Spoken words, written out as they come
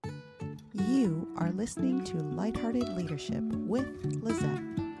You are listening to Lighthearted Leadership with Lizette.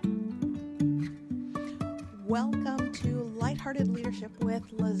 Welcome to Lighthearted Leadership with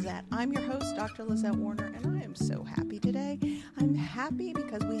Lizette. I'm your host, Dr. Lizette Warner, and I am so happy today. I'm happy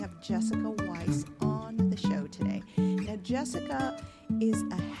because we have Jessica Weiss on the show today. Now, Jessica is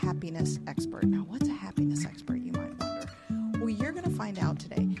a happiness expert. Now, what's a happiness expert, you might wonder? Well, you're going to find out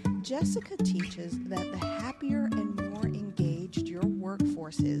today. Jessica teaches that the happier and more engaged your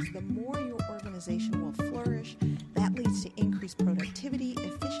workforce is, the more your organization will flourish. That leads to increased productivity,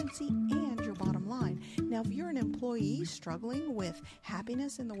 efficiency, and your bottom line. Now, if you're an employee struggling with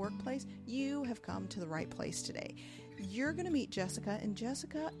happiness in the workplace, you have come to the right place today. You're going to meet Jessica, and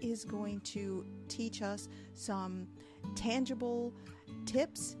Jessica is going to teach us some tangible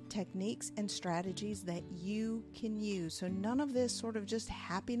tips, techniques, and strategies that you can use. So none of this sort of just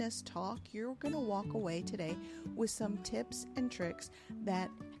happiness talk. You're going to walk away today with some tips and tricks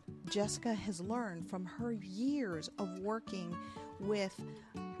that Jessica has learned from her years of working with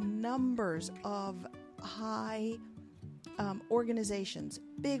numbers of high organizations,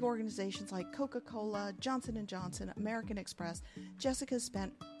 big organizations like Coca-Cola, Johnson & Johnson, American Express. Jessica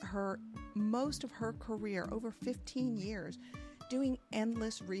spent most of her career, over 15 years, doing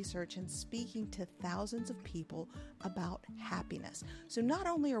endless research and speaking to thousands of people about happiness. So not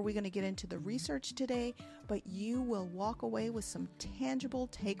only are we going to get into the research today, but you will walk away with some tangible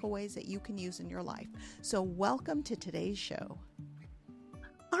takeaways that you can use in your life. So welcome to today's show.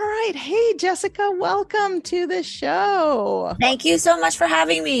 All right. Hey, Jessica, welcome to the show. Thank you so much for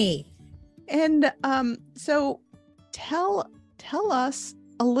having me. And so tell us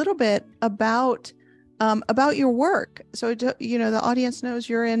a little bit about your work. So, the audience knows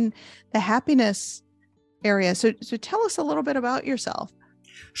you're in the happiness area. So tell us a little bit about yourself.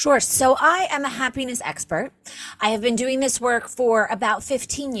 Sure. So I am a happiness expert. I have been doing this work for about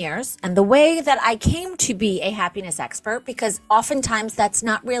 15 years. And the way that I came to be a happiness expert, because oftentimes that's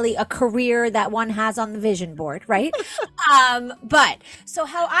not really a career that one has on the vision board, right? But so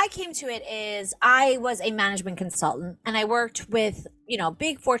how I came to it is I was a management consultant and I worked with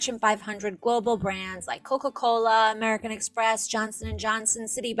big Fortune 500 global brands like Coca-Cola, American Express, Johnson & Johnson,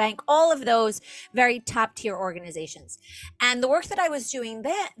 Citibank, all of those very top tier organizations. And the work that I was doing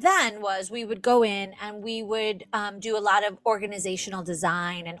then was we would go in and we would do a lot of organizational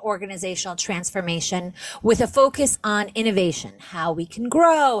design and organizational transformation with a focus on innovation, how we can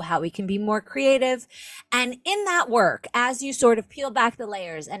grow, how we can be more creative. And in that work, as you sort of peel back the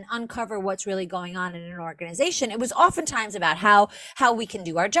layers and uncover what's really going on in an organization, it was oftentimes about how we can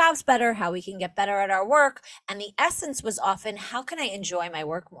do our jobs better, how we can get better at our work. And the essence was often, how can I enjoy my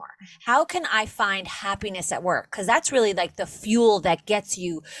work more? How can I find happiness at work? Because that's really like the fuel that gets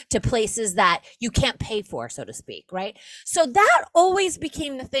you to places that you can't pay for, so to speak, right? So that always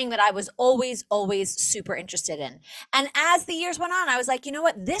became the thing that I was always super interested in. And as the years went on, I was like, you know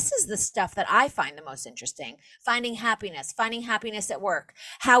what? This is the stuff that I find the most interesting. Finding happiness at work,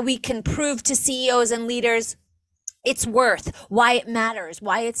 how we can prove to CEOs and leaders its worth, why it matters,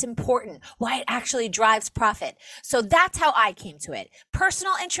 why it's important, why it actually drives profit. So that's how I came to it.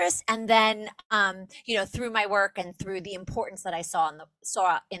 Personal interest, and then, through my work and through the importance that I saw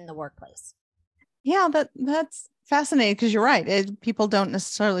in the workplace. Yeah, that's fascinating because you're right. People don't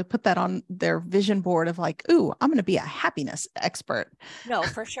necessarily put that on their vision board of like, ooh, I'm going to be a happiness expert. No,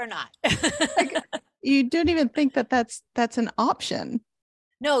 for sure not. You don't even think that that's an option.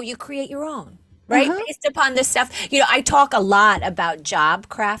 No, you create your own. Right. Based upon this stuff, I talk a lot about job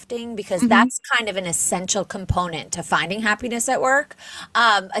crafting because that's kind of an essential component to finding happiness at work.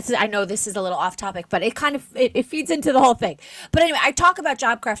 I know this is a little off topic, but it feeds into the whole thing. But anyway, I talk about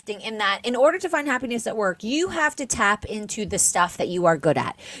job crafting in that in order to find happiness at work, you have to tap into the stuff that you are good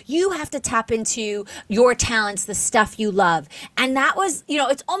at. You have to tap into your talents, the stuff you love. And that was,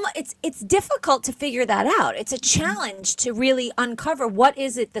 it's difficult to figure that out. It's a challenge to really uncover what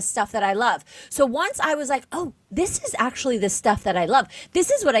is it, the stuff that I love. So once I was like, oh, this is actually the stuff that I love.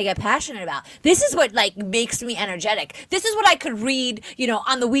 This is what I get passionate about. This is what makes me energetic. This is what I could read,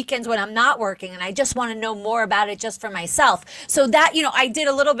 on the weekends when I'm not working and I just want to know more about it just for myself. So that, I did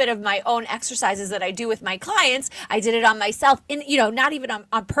a little bit of my own exercises that I do with my clients. I did it on myself not even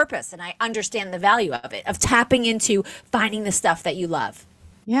on purpose. And I understand the value of it, of tapping into finding the stuff that you love.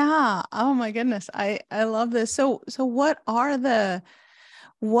 Yeah. Oh my goodness. I love this. So what are the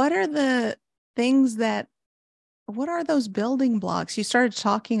things what are those building blocks? You started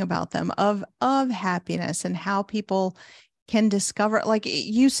talking about them of happiness and how people can discover, like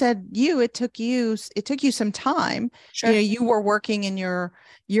you said, it took you some time. Sure. You were working in your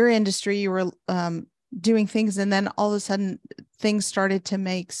industry, you were doing things, and then all of a sudden things started to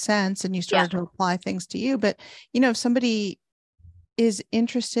make sense and you Yeah. started to apply things to you. But, if somebody is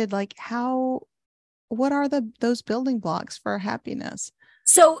interested, like what are those building blocks for happiness?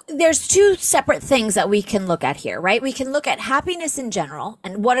 So there's two separate things that we can look at here, right? We can look at happiness in general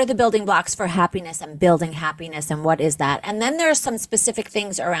and what are the building blocks for happiness and building happiness and what is that? And then there's some specific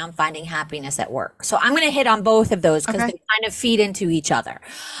things around finding happiness at work. So I'm going to hit on both of those because they kind of feed into each other.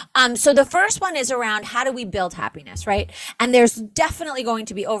 So the first one is around how do we build happiness, right? And there's definitely going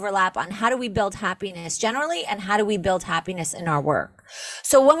to be overlap on how do we build happiness generally and how do we build happiness in our work.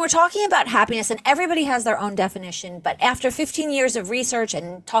 So when we're talking about happiness, and everybody has their own definition, but after 15 years of research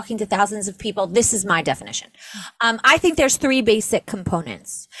and talking to thousands of people, this is my definition. I think there's three basic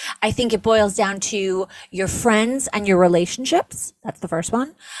components. I think it boils down to your friends and your relationships. That's the first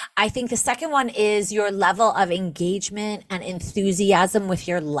one. I think the second one is your level of engagement and enthusiasm with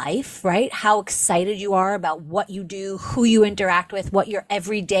your life, right? How excited you are about what you do, who you interact with, what your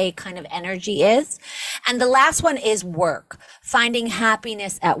everyday kind of energy is. And the last one is work, finding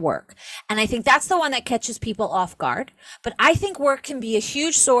happiness at work. And I think that's the one that catches people off guard. But I think work can be a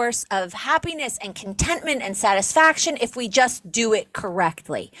huge source of happiness and contentment and satisfaction if we just do it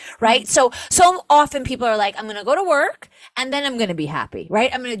correctly, right? So often people are like, I'm going to go to work and then I'm going to be happy,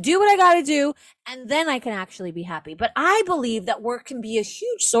 right? I'm going to do what I got to do and then I can actually be happy. But I believe that work can be a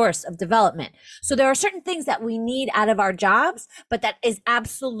huge source of development. So there are certain things that we need out of our jobs, but that is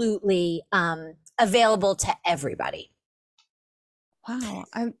absolutely available to everybody. Wow.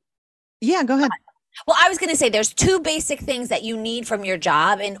 Yeah, go ahead. Well, I was going to say there's two basic things that you need from your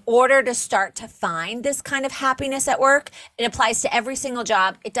job in order to start to find this kind of happiness at work. It applies to every single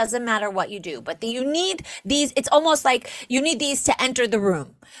job. It doesn't matter what you do, but you need these. It's almost like you need these to enter the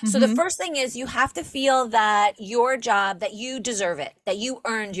room. So the first thing is you have to feel that your job, that you deserve it, that you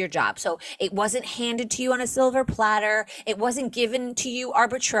earned your job. So it wasn't handed to you on a silver platter. It wasn't given to you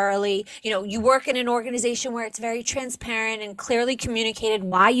arbitrarily. You work in an organization where it's very transparent and clearly communicated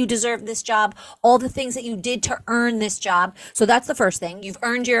why you deserve this job, all the things that you did to earn this job. So that's the first thing. You've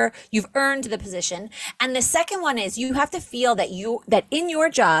earned the position. And the second one is you have to feel that in your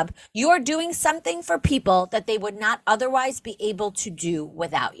job, you're doing something for people that they would not otherwise be able to do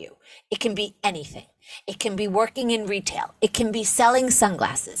without you. It can be anything. It can be working in retail. It can be selling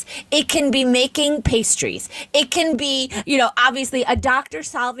sunglasses. It can be making pastries. It can be, obviously a doctor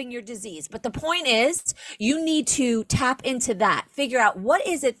solving your disease. But the point is you need to tap into that, figure out what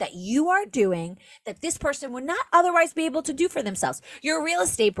is it that you are doing that this person would not otherwise be able to do for themselves. You're a real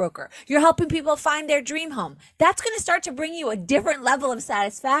estate broker. You're helping people find their dream home. That's going to start to bring you a different level of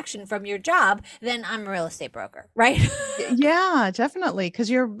satisfaction from your job than I'm a real estate broker, right? Yeah, definitely. Because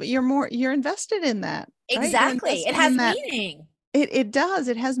you're invested in that. Right? Exactly. It has meaning. It does.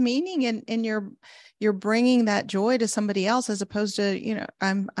 It has meaning, and you're bringing that joy to somebody else as opposed to,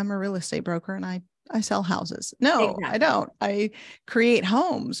 I'm a real estate broker and I sell houses. No, exactly. I don't. I create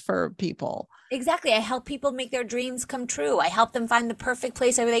homes for people. Exactly. I help people make their dreams come true. I help them find the perfect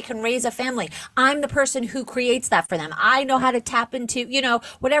place where they can raise a family. I'm the person who creates that for them. I know how to tap into,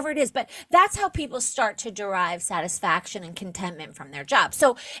 whatever it is. But that's how people start to derive satisfaction and contentment from their job.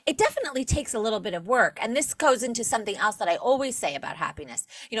 So it definitely takes a little bit of work. And this goes into something else that I always say about happiness.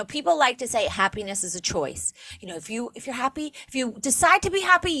 People like to say happiness is a choice. If you're happy, if you decide to be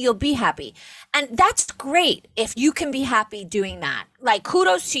happy, you'll be happy. And that's great if you can be happy doing that. Like,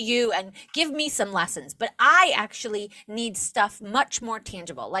 kudos to you and give me some lessons. But I actually need stuff much more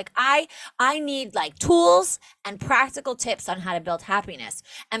tangible. Like I need like tools and practical tips on how to build happiness.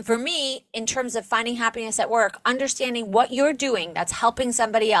 And for me, in terms of finding happiness at work, understanding what you're doing that's helping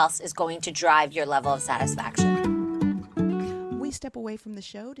somebody else is going to drive your level of satisfaction. Step away from the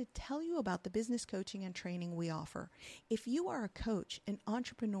show to tell you about the business coaching and training we offer. If you are a coach, an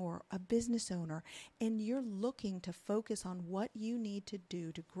entrepreneur, a business owner, and you're looking to focus on what you need to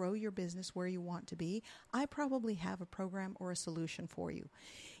do to grow your business where you want to be, I probably have a program or a solution for you.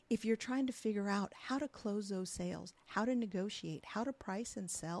 If you're trying to figure out how to close those sales, how to negotiate, how to price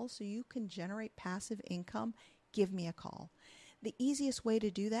and sell so you can generate passive income, give me a call. The easiest way to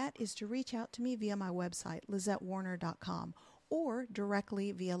do that is to reach out to me via my website, lizettewarner.com, or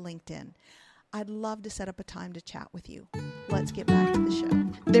directly via LinkedIn. I'd love to set up a time to chat with you. Let's get back to the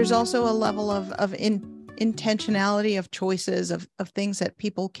show. There's also a level of intentionality of choices of things that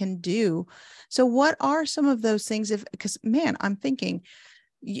people can do. So what are some of those things? Because man, I'm thinking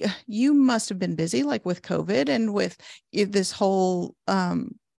you must have been busy, like with COVID and with this whole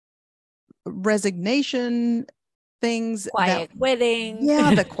resignation things, quiet quitting.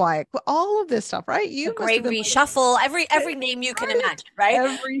 Yeah, the quiet, all of this stuff, right? The great reshuffle, every name you can imagine, right?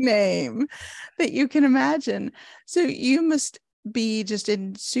 Every name that you can imagine. So you must be just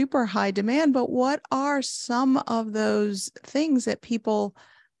in super high demand, but what are some of those things that people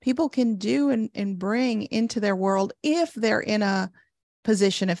can do and bring into their world if they're in a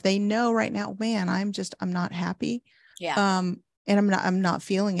position, if they know right now, man, I'm not happy. Yeah. And I'm not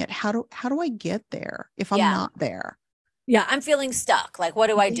feeling it. How do I get there if I'm Yeah. not there? Yeah, I'm feeling stuck. Like, what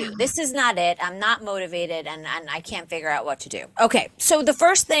do I do? Yeah. This is not it. I'm not motivated and I can't figure out what to do. Okay, so the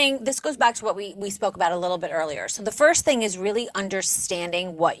first thing, this goes back to what we spoke about a little bit earlier. So the first thing is really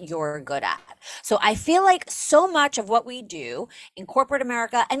understanding what you're good at. So I feel like so much of what we do in corporate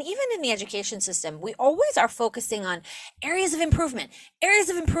America and even in the education system, we always are focusing on areas of improvement, areas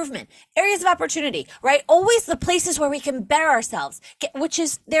of improvement, areas of opportunity, right? Always the places where we can better ourselves, which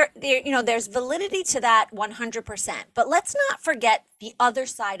is there's validity to that 100%. But let's not forget the other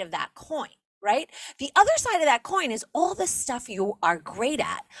side of that coin, right? The other side of that coin is all the stuff you are great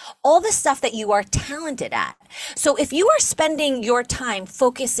at, all the stuff that you are talented at. So if you are spending your time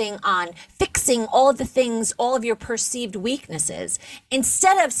focusing on fixing all of the things, all of your perceived weaknesses,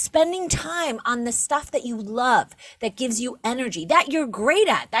 instead of spending time on the stuff that you love, that gives you energy, that you're great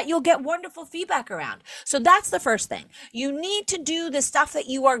at, that you'll get wonderful feedback around. So that's the first thing. You need to do the stuff that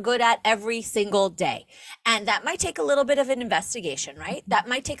you are good at every single day. And that might take a little bit of an investigation, right? That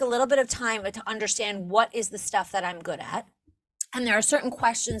might take a little bit of time to understand what is the stuff that I'm good at. And there are certain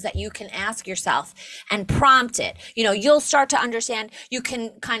questions that you can ask yourself and prompt it. You'll start to understand, you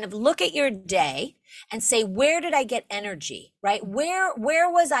can kind of look at your day and say, where did I get energy, right? Where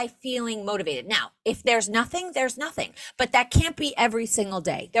was I feeling motivated? Now, if there's nothing, there's nothing, but that can't be every single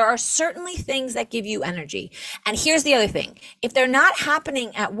day. There are certainly things that give you energy. And here's the other thing. If they're not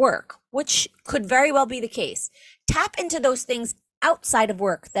happening at work, which could very well be the case, tap into those things outside of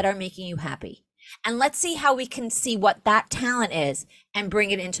work that are making you happy. And let's see how we can see what that talent is and bring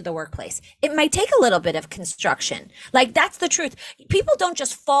it into the workplace. It might take a little bit of construction. Like, that's the truth. People don't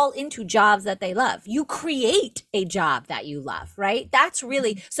just fall into jobs that they love. You create a job that you love, right? That's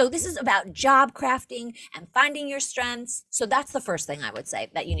really, so this is about job crafting and finding your strengths. So that's the first thing I would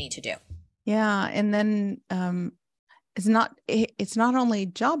say that you need to do. Yeah. And then, it's not only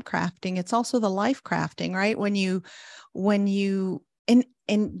job crafting, it's also the life crafting, right? When you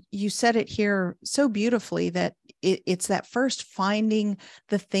and you said it here so beautifully that it's that first finding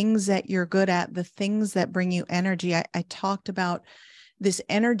the things that you're good at, the things that bring you energy. I talked about this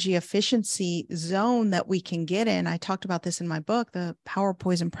energy efficiency zone that we can get in. I talked about this in my book, The Power,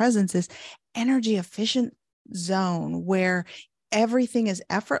 Poison, Presence, this energy efficient zone where everything is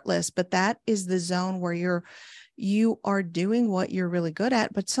effortless, but that is the zone where you are doing what you're really good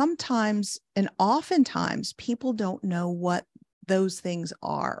at. But sometimes and oftentimes people don't know what those things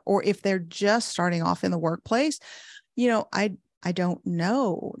are, or if they're just starting off in the workplace, I don't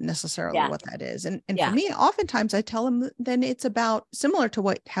know necessarily what that is. And for me, oftentimes I tell them then it's about similar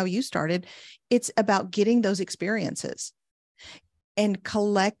to how you started. It's about getting those experiences and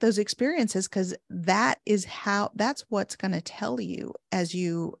collect those experiences, because that's what's going to tell you as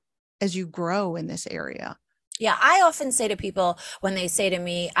you grow in this area. Yeah, I often say to people when they say to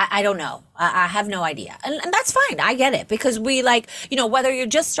me, I don't know, I have no idea. And that's fine. I get it, because we whether you're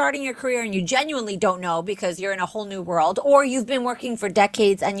just starting your career and you genuinely don't know because you're in a whole new world, or you've been working for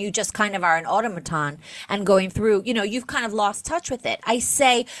decades and you just kind of are an automaton and going through, you've kind of lost touch with it. I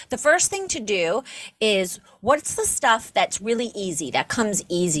say the first thing to do is, what's the stuff that's really easy, that comes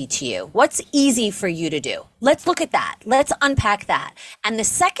easy to you? What's easy for you to do? Let's look at that. Let's unpack that. And the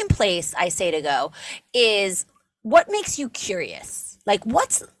second place I say to go is, what makes you curious? Like,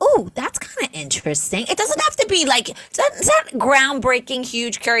 that's kind of interesting. It doesn't have to be it's not groundbreaking,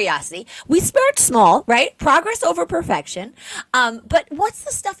 huge curiosity. We start small, right? Progress over perfection. But what's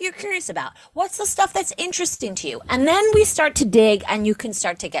the stuff you're curious about? What's the stuff that's interesting to you? And then we start to dig and you can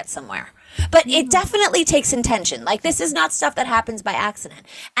start to get somewhere. But it definitely takes intention. Like, this is not stuff that happens by accident.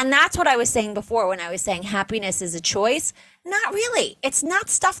 And that's what I was saying before when I was saying happiness is a choice. Not really. It's not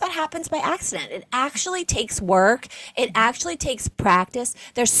stuff that happens by accident. It actually takes work. It actually takes practice.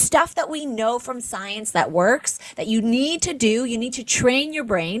 There's stuff that we know from science that works, that you need to do. You need to train your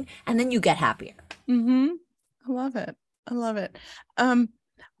brain, and then you get happier. Mm-hmm. I love it. I love it.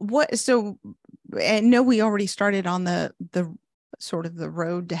 So I know we already started on the sort of the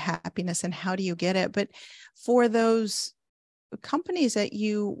road to happiness and how do you get it, but for those companies that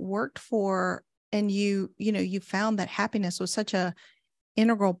you worked for and you found that happiness was such a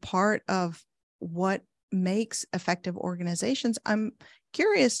integral part of what makes effective organizations, I'm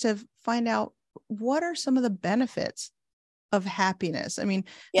curious to find out, what are some of the benefits of happiness? I mean,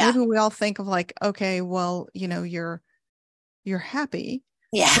 maybe we all think of okay, well, you're happy.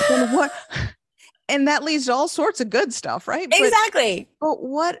 Yeah. But then what? and that leads to all sorts of good stuff, right? Exactly. But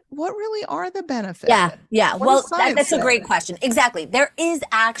what really are the benefits? Yeah. What Well, does science that's a say? great question. Exactly. There is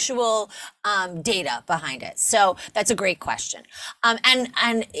actual data behind it. So that's a great question.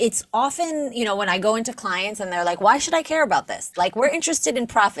 And it's often, when I go into clients and they're like, why should I care about this? Like, we're interested in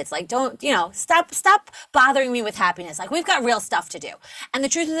profits. Like, don't, stop bothering me with happiness. Like, we've got real stuff to do. And the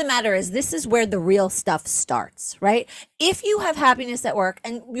truth of the matter is, this is where the real stuff starts, right? If you have happiness at work,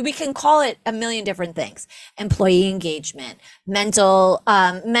 and we can call it a million different things: employee engagement, mental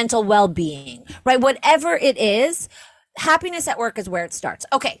well-being, right? Whatever it is, happiness at work is where it starts.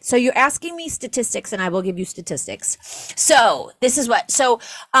 Okay, so you're asking me statistics, and I will give you statistics. So this is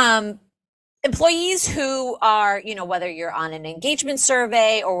employees who are, whether you're on an engagement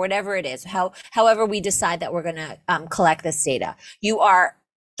survey or whatever it is, however we decide that we're going to collect this data, you are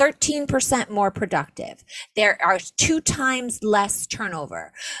 13% more productive. There are 2 times less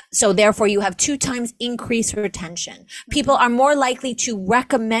turnover. So therefore you have 2 times increased retention. People are more likely to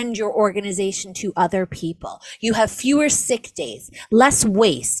recommend your organization to other people. You have fewer sick days, less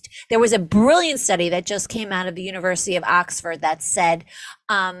waste. There was a brilliant study that just came out of the University of Oxford that said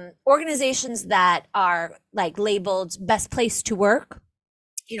organizations that are like labeled best place to work,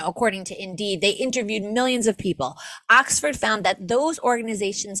 according to Indeed, they interviewed millions of people. Oxford found that those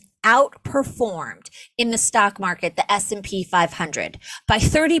organizations outperformed in the stock market, the S&P 500 by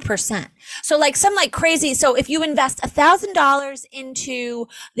 30%. So crazy. So if you invest $1,000 into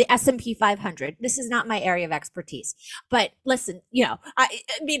the S&P 500, this is not my area of expertise, but listen,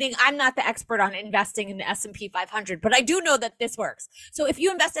 meaning I'm not the expert on investing in the S&P 500, but I do know that this works. So if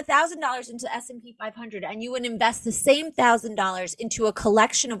you invest $1,000 into the S&P 500 and you would invest the same $1,000 into a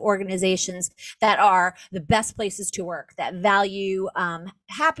collection of organizations that are the best places to work, that value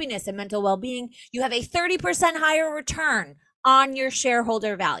happiness and mental well-being, you have a 30% higher return on your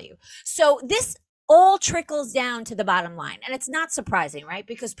shareholder value. So this all trickles down to the bottom line. And it's not surprising, right?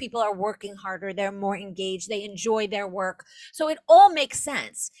 Because people are working harder, they're more engaged, they enjoy their work. So it all makes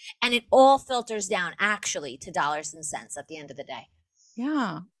sense. And it all filters down actually to dollars and cents at the end of the day.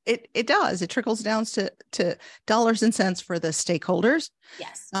 Yeah, it does. It trickles down to dollars and cents for the stakeholders.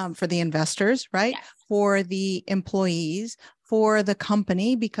 Yes. For the investors, right? Yes. For the employees, for the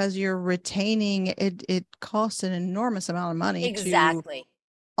company, because you're retaining it. It costs an enormous amount of money to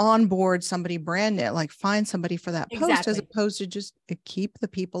onboard somebody brand new, like find somebody for that post, as opposed to just keep the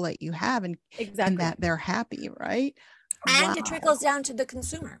people that you have and that they're happy, right? And it trickles down to the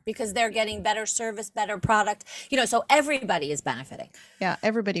consumer because they're getting better service, better product, so everybody is benefiting. Yeah,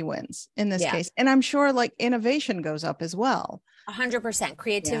 everybody wins in this case. And I'm sure innovation goes up as well. 100%.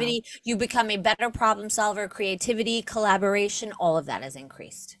 Creativity, you become a better problem solver, creativity, collaboration, all of that has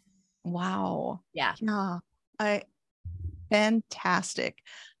increased. Wow. Yeah. Fantastic.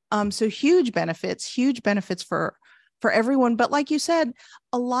 So huge benefits for everyone. But like you said,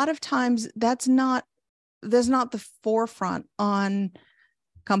 a lot of times there's not the forefront on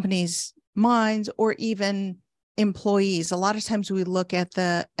companies' minds or even employees. A lot of times we look at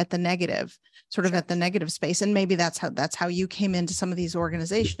the negative, sort of at the negative space. And maybe that's how you came into some of these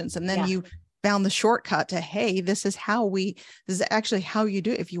organizations. And then you found the shortcut to, hey, this is actually how you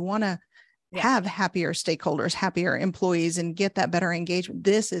do it. If you want to have happier stakeholders, happier employees, and get that better engagement,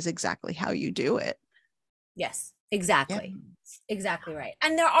 this is exactly how you do it. Yes, exactly. Yeah. Exactly right.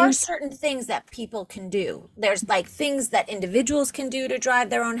 And there are certain things that people can do. There's things that individuals can do to drive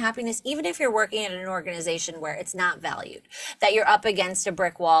their own happiness, even if you're working in an organization where it's not valued, that you're up against a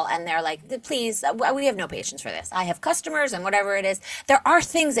brick wall and they're like, please, we have no patience for this. I have customers and whatever it is. There are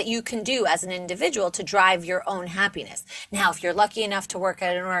things that you can do as an individual to drive your own happiness. Now, if you're lucky enough to work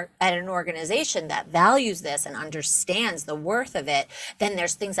at an organization that values this and understands the worth of it, then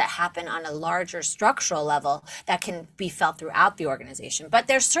there's things that happen on a larger structural level that can be felt throughout the organization. But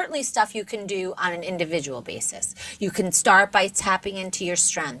there's certainly stuff you can do on an individual basis. You can start by tapping into your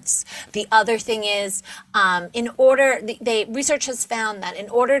strengths. The other thing is, research has found that in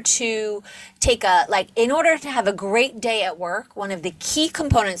order to have a great day at work, one of the key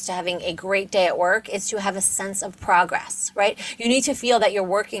components to having a great day at work is to have a sense of progress, right? You need to feel that you're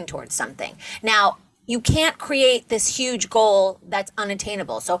working towards something. Now, you can't create this huge goal that's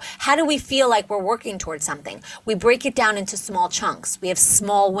unattainable. So how do we feel like we're working towards something? We break it down into small chunks. We have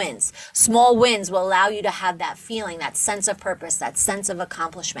small wins. Small wins will allow you to have that feeling, that sense of purpose, that sense of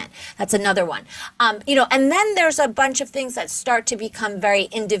accomplishment. That's another one. And then there's a bunch of things that start to become very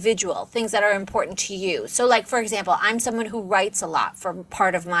individual, things that are important to you. So for example, I'm someone who writes a lot for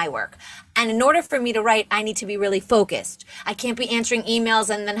part of my work. And in order for me to write, I need to be really focused. I can't be answering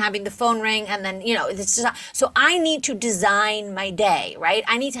emails and then having the phone ring and then, So I need to design my day, right?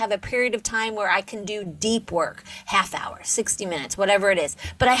 I need to have a period of time where I can do deep work, half hour, 60 minutes, whatever it is.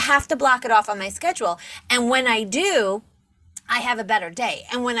 But I have to block it off on my schedule. And when I do, I have a better day.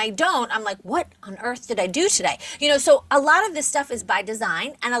 And when I don't, I'm like, what on earth did I do today? So a lot of this stuff is by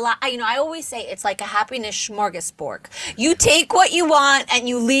design. And I always say it's like a happiness smorgasbord. You take what you want and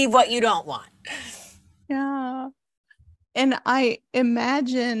you leave what you don't want. Yeah. And I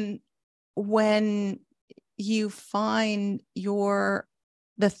imagine when you find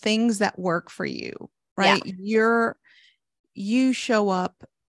the things that work for you, right? Yeah. You show up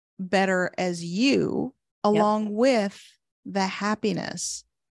better as you, along with the happiness,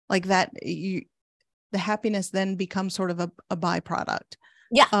 like that. The happiness then becomes sort of a byproduct.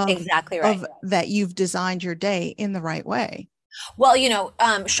 Yeah, exactly right. Of that you've designed your day in the right way. Well,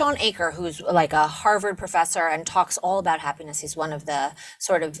 Sean Aker, who's like a Harvard professor and talks all about happiness, he's one of the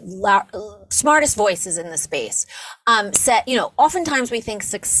sort of smartest voices in the space, said, oftentimes we think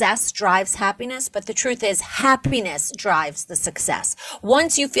success drives happiness, but the truth is happiness drives the success.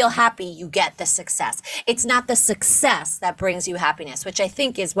 Once you feel happy, you get the success. It's not the success that brings you happiness, which I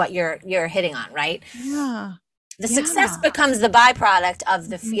think is what you're hitting on, right? Yeah. The success becomes the byproduct of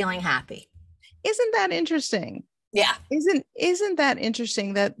the feeling happy. Isn't that interesting? Yeah. Isn't that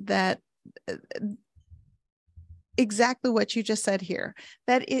interesting that exactly what you just said here,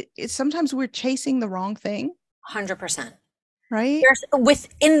 that it sometimes we're chasing the wrong thing. 100%. Right.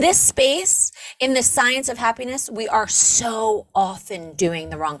 In this space, in the science of happiness, we are so often doing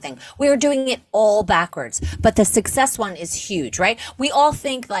the wrong thing. We are doing it all backwards, but the success one is huge, right? We all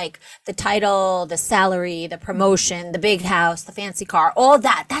think like the title, the salary, the promotion, the big house, the fancy car, all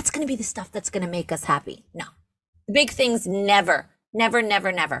that's going to be the stuff that's going to make us happy. No. Big things never.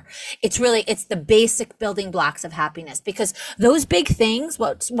 It's the basic building blocks of happiness, because those big things,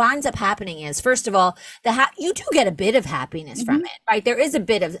 what winds up happening is, first of all, you do get a bit of happiness from it, right? There is a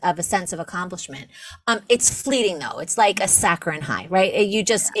bit of a sense of accomplishment. It's fleeting though. It's like a saccharine high, right?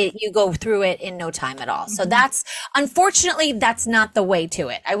 You go through it in no time at all. So unfortunately, that's not the way to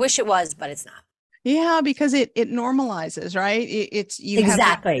it. I wish it was, but it's not. Yeah, because it normalizes, right? You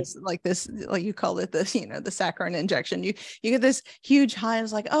exactly have like you call it this, the saccharine injection. You get this huge high, and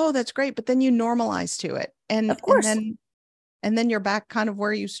it's like, oh, that's great, but then you normalize to it, and of course, and then you're back kind of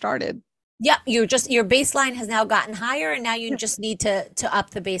where you started. Yeah, your baseline has now gotten higher, and now you just need to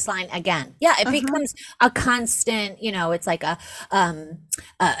up the baseline again. Yeah, it becomes a constant, it's like a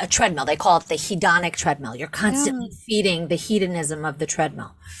treadmill. They call it the hedonic treadmill. You're constantly feeding the hedonism of the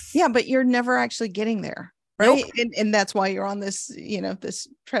treadmill. Yeah, but you're never actually getting there, right? Nope. And that's why you're on this, this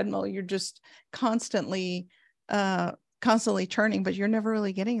treadmill. You're just constantly churning, but you're never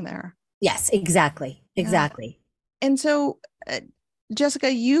really getting there. Yes, exactly. And so,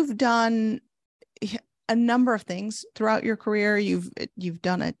 Jessica, you've done a number of things throughout your career. You've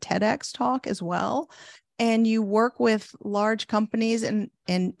done a TEDx talk as well, and you work with large companies and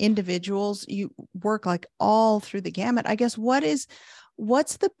individuals. You work like all through the gamut. I guess what's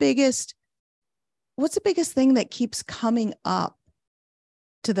the biggest thing that keeps coming up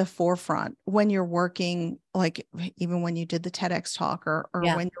to the forefront when you're working, like even when you did the TEDx talk or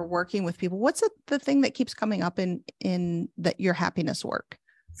when you're working with people? What's the thing that keeps coming up in your happiness work?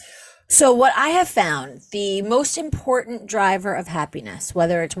 So what I have found, the most important driver of happiness,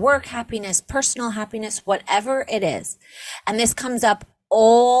 whether it's work happiness, personal happiness, whatever it is, and this comes up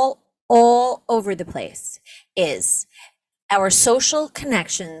all over the place, is our social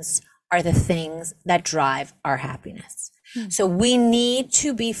connections are the things that drive our happiness. So we need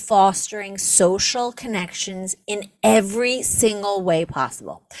to be fostering social connections in every single way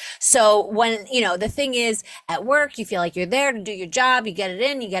possible. So when, the thing is, at work, you feel like you're there to do your job, you get it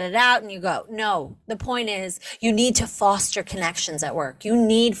in, you get it out, and you go. No, the point is you need to foster connections at work. You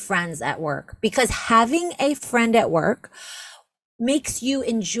need friends at work, because having a friend at work makes you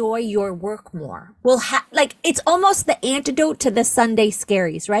enjoy your work more. It's almost the antidote to the Sunday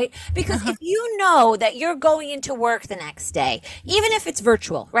scaries, right? Because if you know that you're going into work the next day, even if it's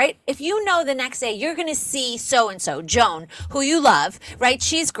virtual, right? If you know the next day you're going to see so-and-so, Joan, who you love, right?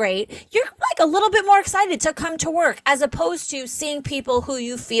 She's great. You're like a little bit more excited to come to work, as opposed to seeing people who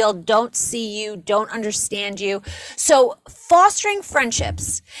you feel don't see you, don't understand you. So fostering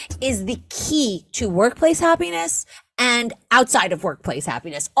friendships is the key to workplace happiness and outside of workplace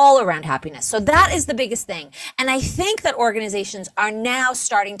happiness, all around happiness. So that is the biggest thing. And I think that organizations are now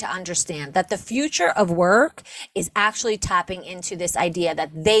starting to understand that the future of work is actually tapping into this idea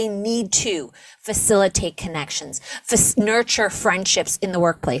that they need to facilitate connections, nurture friendships in the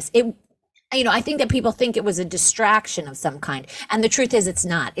workplace. I think that people think it was a distraction of some kind. And the truth is it's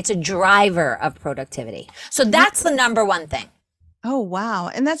not. It's a driver of productivity. So Yeah. that's the number one thing. Oh, wow.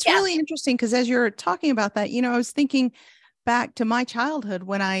 And that's Yeah. really interesting because as you're talking about that, I was thinking back to my childhood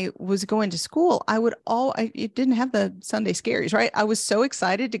when I was going to school. It didn't have the Sunday scaries, right? I was so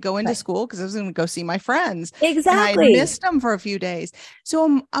excited to go into Right. school because I was going to go see my friends and I had Exactly. missed them for a few days.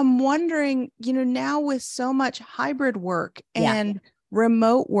 So I'm wondering, now with so much hybrid work Yeah. and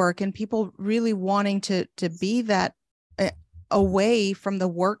remote work and people really wanting to be that away from the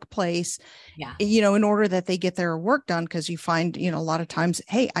workplace, Yeah. in order that they get their work done. Because you find, a lot of times,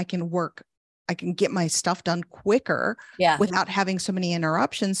 hey, I can get my stuff done quicker Yeah. without having so many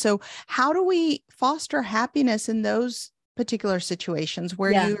interruptions. So how do we foster happiness in those particular situations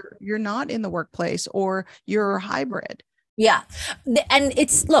where Yeah. you're not in the workplace or you're hybrid? Yeah. And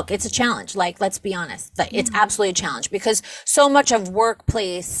it's a challenge. Like, let's be honest. Like, it's Yeah. absolutely a challenge because so much of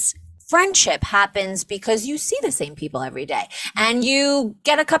workplace friendship happens because you see the same people every day and you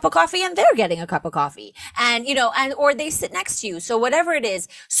get a cup of coffee and they're getting a cup of coffee and, or they sit next to you. So whatever it is,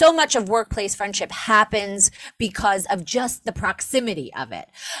 so much of workplace friendship happens because of just the proximity of it.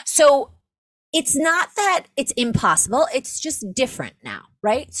 So it's not that it's impossible. It's just different now,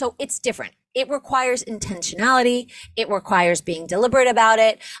 right? So it's different. It requires intentionality. It requires being deliberate about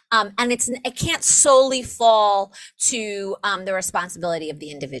it. And it can't solely fall to the responsibility of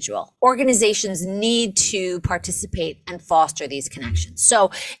the individual. Organizations need to participate and foster these connections. So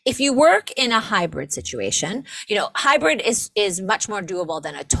if you work in a hybrid situation, hybrid is much more doable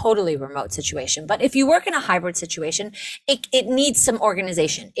than a totally remote situation. But if you work in a hybrid situation, it needs some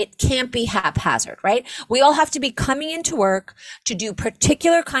organization. It can't be haphazard, right? We all have to be coming into work to do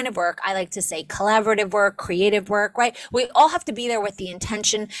particular kind of work. I like to say collaborative work, creative work, right? We all have to be there with the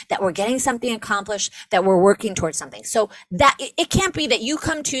intention that we're getting something accomplished, that we're working towards something. So that it can't be that you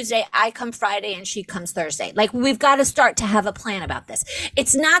come Tuesday, I come Friday, and she comes Thursday. Like, we've got to start to have a plan about this.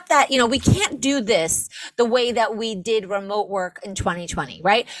 It's not that, we can't do this the way that we did remote work in 2020,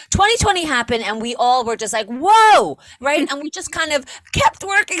 right? 2020 happened and we all were just like, whoa, right? And we just kind of kept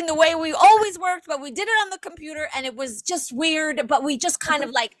working the way we always worked, but we did it on the computer and it was just weird, but we just kind of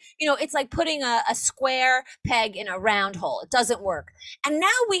like, it's like putting a square peg in a round hole. It doesn't work. And now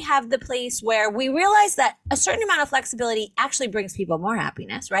we have the place where we realize that a certain amount of flexibility actually brings people more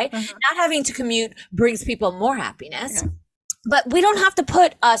happiness, right? Uh-huh. Not having to commute brings people more happiness. Yeah. But we don't have to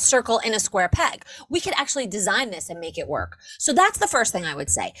put a circle in a square peg. We can actually design this and make it work. So that's the first thing I would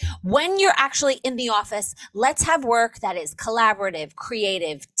say. When you're actually in the office, let's have work that is collaborative,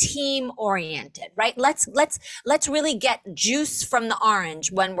 creative, team oriented, right? Let's really get juice from the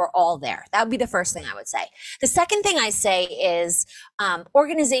orange when we're all there. That would be the first thing I would say. The second thing I say is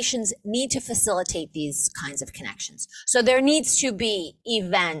organizations need to facilitate these kinds of connections. So there needs to be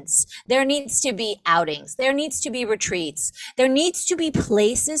events. There needs to be outings. There needs to be retreats. There needs to be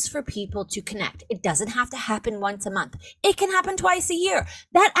places for people to connect. It doesn't have to happen once a month. It can happen twice a year.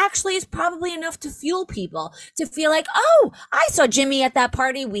 That actually is probably enough to fuel people to feel like, oh, I saw Jimmy at that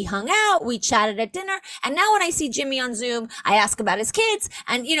party. We hung out, we chatted at dinner. And now when I see Jimmy on Zoom, I ask about his kids.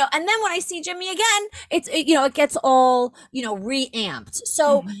 And, and then when I see Jimmy again, it gets all, reamped.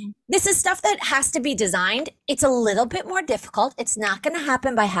 So this is stuff that has to be designed. It's a little bit more difficult. It's not going to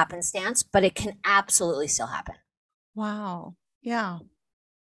happen by happenstance, but it can absolutely still happen. Wow. Yeah.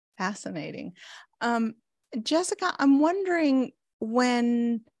 Fascinating. Jessica, I'm wondering,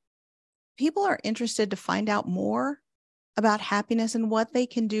 when people are interested to find out more about happiness and what they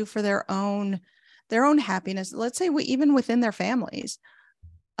can do for their own happiness, let's say even within their families,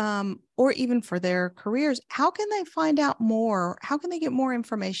 or even for their careers, how can they find out more? How can they get more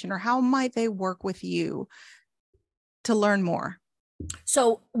information, or how might they work with you to learn more?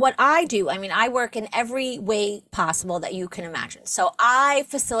 So what I do, I work in every way possible that you can imagine. So I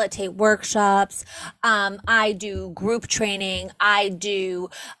facilitate workshops. I do group training. I do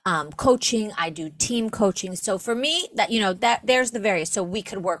coaching. I do team coaching. So for me, that there's the various. So we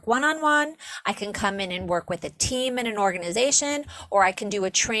could work one-on-one. I can come in and work with a team in an organization, or I can do a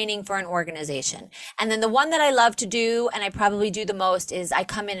training for an organization. And then the one that I love to do, and I probably do the most, is I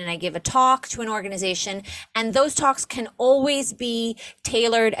come in and I give a talk to an organization. And those talks can always be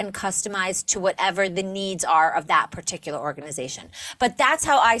tailored and customized to whatever the needs are of that particular organization. But that's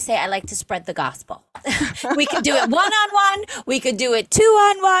how I say I like to spread the gospel. We could do it one-on-one. We could do it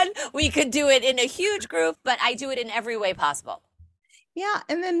two-on-one. We could do it in a huge group, but I do it in every way possible. Yeah.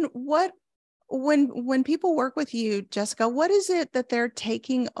 And then when people work with you, Jessica, what is it that they're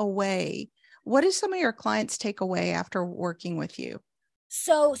taking away? What do some of your clients take away after working with you?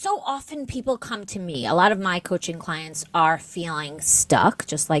 So often people come to me. A lot of my coaching clients are feeling stuck,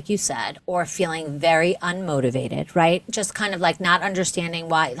 just like you said, or feeling very unmotivated, right? Just kind of like not understanding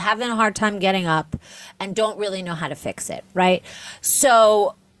why, having a hard time getting up and don't really know how to fix it, right?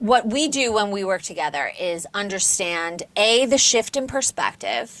 So what we do when we work together is understand the shift in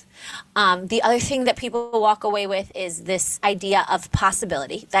perspective. The other thing that people walk away with is this idea of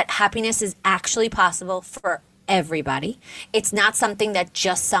possibility, that happiness is actually possible for everybody. It's not something that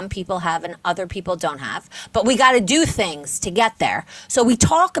just some people have and other people don't have, but we got to do things to get there. So we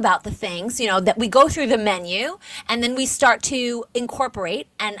talk about the things, that we go through the menu and then we start to incorporate.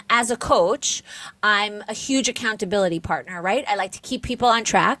 And as a coach, I'm a huge accountability partner, right? I like to keep people on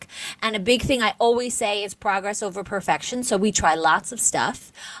track. And a big thing I always say is progress over perfection. So we try lots of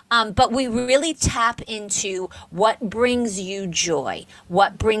stuff, but we really tap into what brings you joy,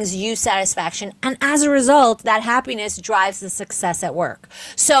 what brings you satisfaction. And as a result, that happiness drives the success at work.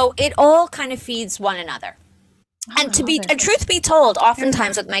 So it all kind of feeds one another. And truth be told,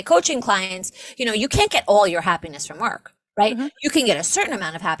 oftentimes with my coaching clients, you can't get all your happiness from work, right? Mm-hmm. You can get a certain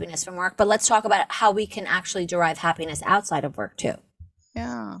amount of happiness from work, but let's talk about how we can actually derive happiness outside of work too.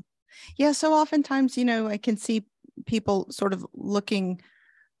 Yeah. Yeah. So oftentimes, I can see people sort of looking,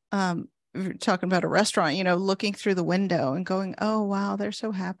 talking about a restaurant, looking through the window and going, oh, wow, they're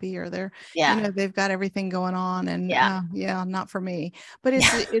so happy, or they've got everything going on, and not for me. But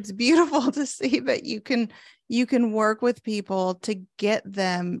it's beautiful to see that you can work with people to get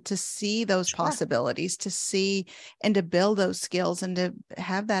them to see those possibilities, to see and to build those skills and to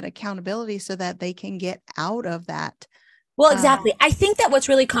have that accountability so that they can get out of that. Well, exactly. I think that what's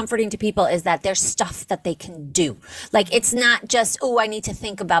really comforting to people is that there's stuff that they can do. Like, it's not just, oh, I need to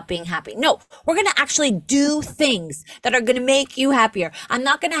think about being happy. No, we're going to actually do things that are going to make you happier. I'm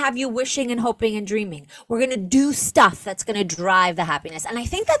not going to have you wishing and hoping and dreaming. We're going to do stuff that's going to drive the happiness. And I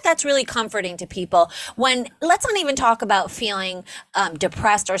think that that's really comforting to people when, let's not even talk about feeling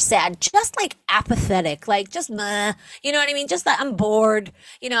depressed or sad, just like apathetic, like just, meh, you know what I mean? Just that I'm bored.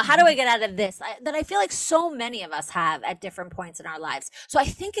 How do I get out of this? That I feel like so many of us have at different points in our lives. So I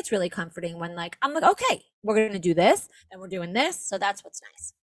think it's really comforting when I'm like, okay, we're going to do this and we're doing this. So that's what's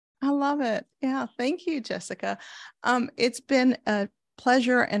nice. I love it. Yeah. Thank you, Jessica. It's been a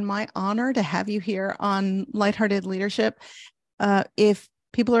pleasure and my honor to have you here on Lighthearted Leadership. If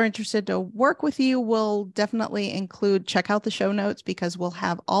people are interested to work with you, we'll definitely check out the show notes, because we'll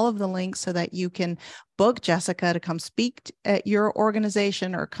have all of the links so that you can book Jessica to come speak at your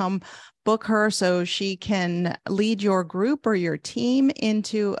organization, or come book her so she can lead your group or your team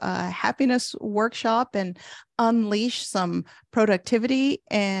into a happiness workshop and unleash some productivity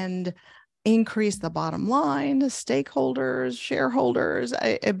and increase the bottom line, stakeholders, shareholders.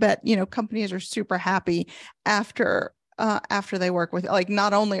 I bet, companies are super happy after they work with, like,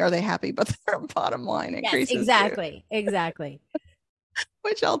 not only are they happy, but their bottom line increases. Yes, exactly.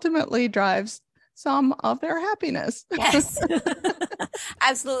 Which ultimately drives some of their happiness. Yes,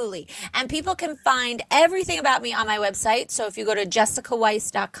 absolutely. And people can find everything about me on my website. So if you go to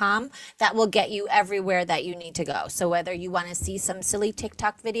jessicaweiss.com, that will get you everywhere that you need to go. So whether you want to see some silly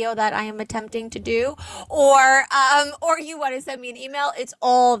TikTok video that I am attempting to do, or you want to send me an email, it's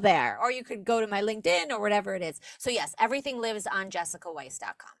all there. Or you could go to my LinkedIn or whatever it is. So yes, everything lives on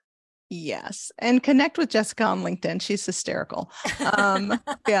jessicaweiss.com. Yes. And connect with Jessica on LinkedIn. She's hysterical.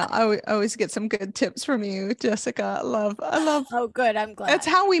 Yeah, I always get some good tips from you, Jessica. I love. Oh, good. I'm glad. That's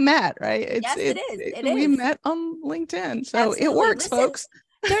how we met, right? It is. We met on LinkedIn. So Absolutely. It works, folks.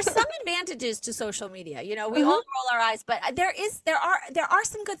 There's some advantages to social media. We all roll our eyes, but there are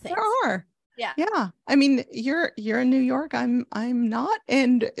some good things. There are. Yeah. Yeah. I mean, you're in New York. I'm not.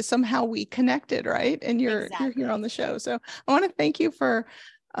 And somehow we connected, right? And you're here on the show. So I want to thank you for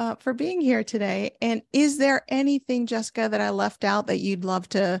being here today. And is there anything, Jessica, that I left out that you'd love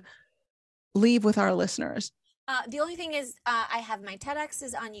to leave with our listeners? The only thing is I have my TEDx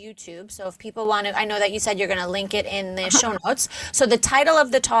is on YouTube. So if people want to, I know that you said you're going to link it in the show notes. So the title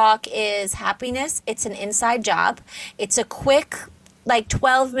of the talk is Happiness. It's an Inside Job. It's a quick,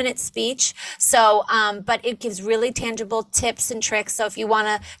 12-minute speech. So, but it gives really tangible tips and tricks. So if you want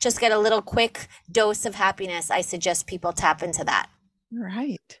to just get a little quick dose of happiness, I suggest people tap into that.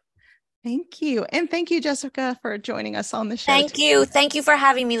 Right. Thank you. And thank you, Jessica, for joining us on the show. Thank you. Thank you for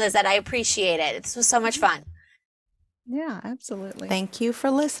having me, Lizette. I appreciate it. This was so much fun. Yeah, absolutely. Thank you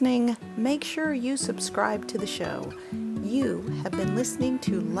for listening. Make sure you subscribe to the show. You have been listening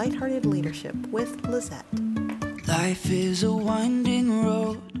to Lighthearted Leadership with Lizette. Life is a winding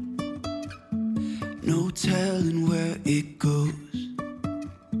road, no telling where it goes.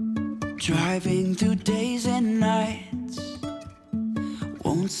 Driving through days and nights,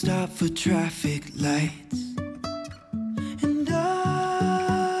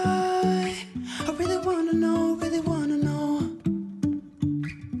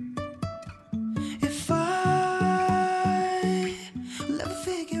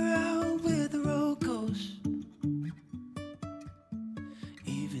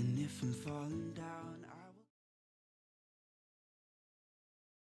 from falling down. I will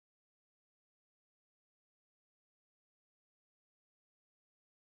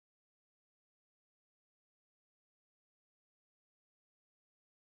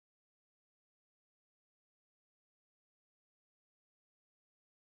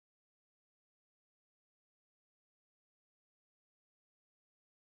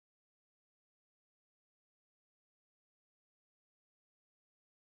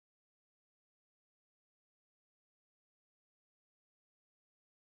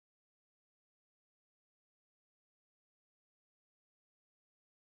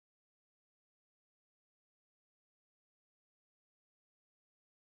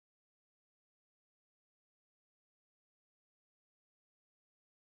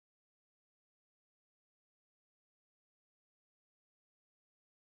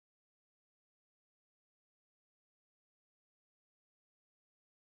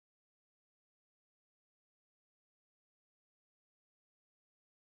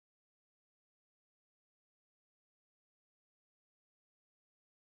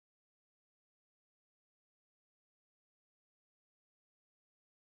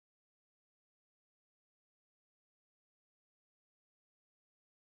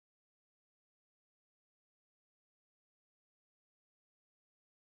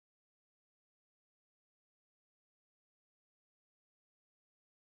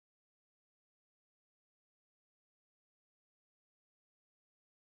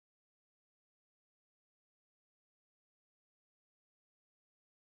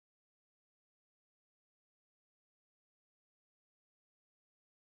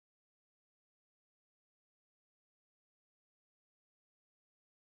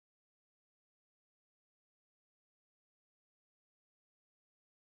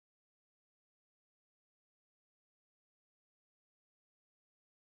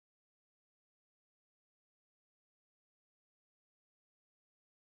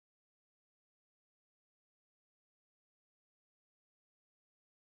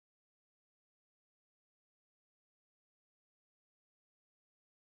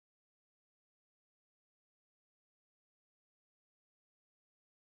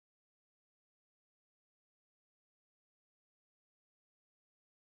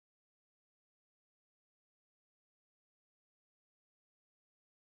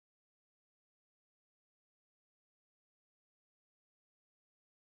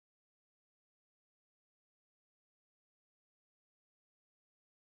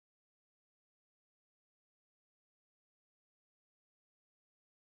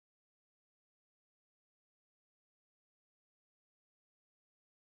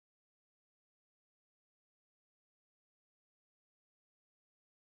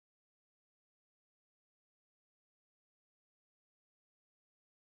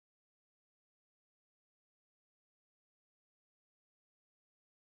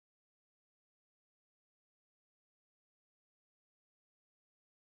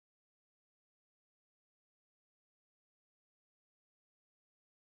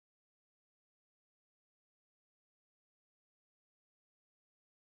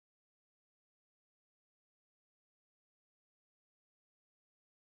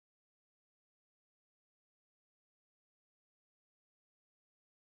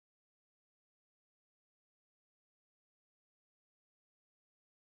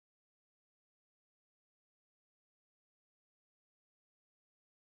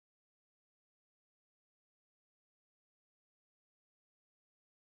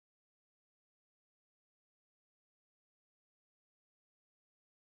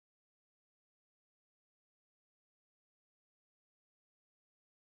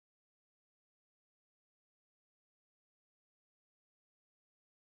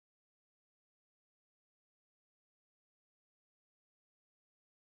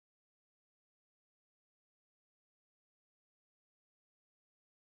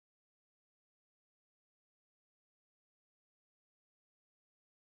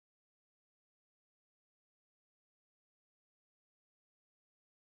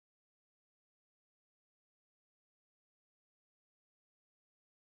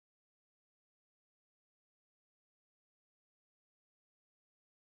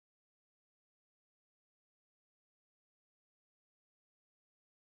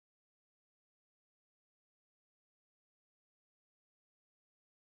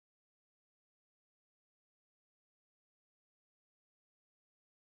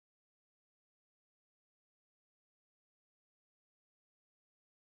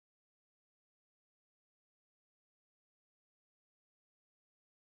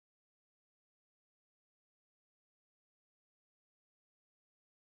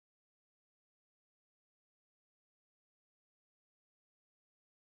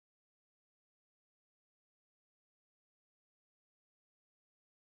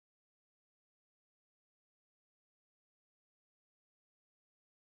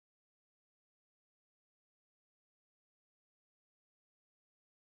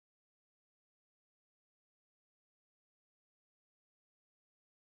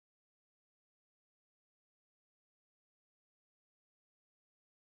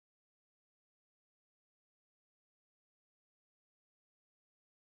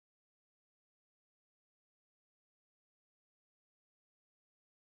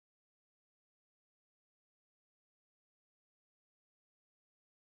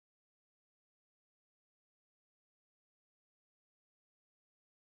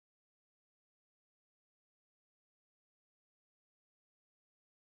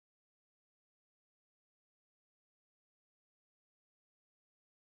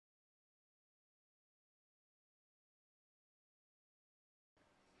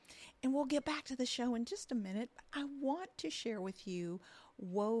And we'll get back to the show in just a minute. I want to share with you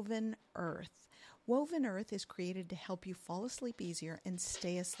Woven Earth. Woven Earth is created to help you fall asleep easier and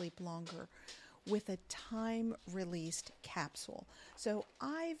stay asleep longer with a time-released capsule. So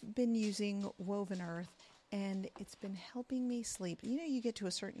I've been using Woven Earth, and it's been helping me sleep. You know, you get to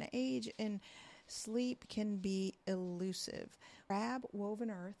a certain age, and sleep can be elusive. Grab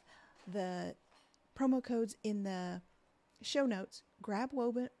Woven Earth. The promo code's in the show notes. Grab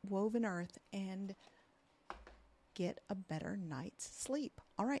Woven Earth and get a better night's sleep.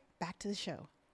 All right, back to the show.